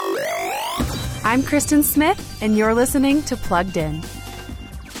I'm Kristen Smith, and you're listening to Plugged In.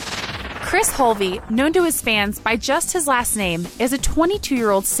 Chris Holvey, known to his fans by just his last name, is a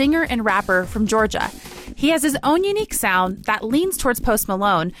 22-year-old singer and rapper from Georgia. He has his own unique sound that leans towards Post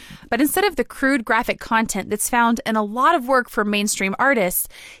Malone, but instead of the crude graphic content that's found in a lot of work for mainstream artists,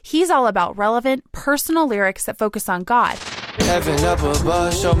 he's all about relevant, personal lyrics that focus on God. Heaven up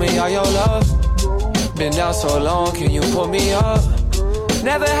above, show me all your love. Been down so long, can you pull me up?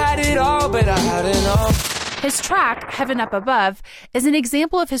 Never had it all, but I had enough. His track, Heaven Up Above, is an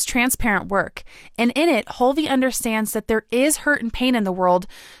example of his transparent work, and in it, Holvey understands that there is hurt and pain in the world,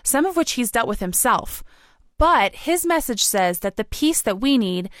 some of which he's dealt with himself. But his message says that the peace that we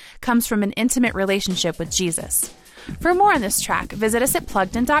need comes from an intimate relationship with Jesus. For more on this track, visit us at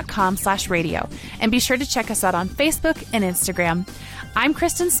pluggedin.com/radio, and be sure to check us out on Facebook and Instagram. I'm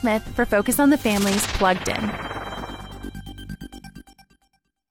Kristen Smith for Focus on the Family's Plugged In.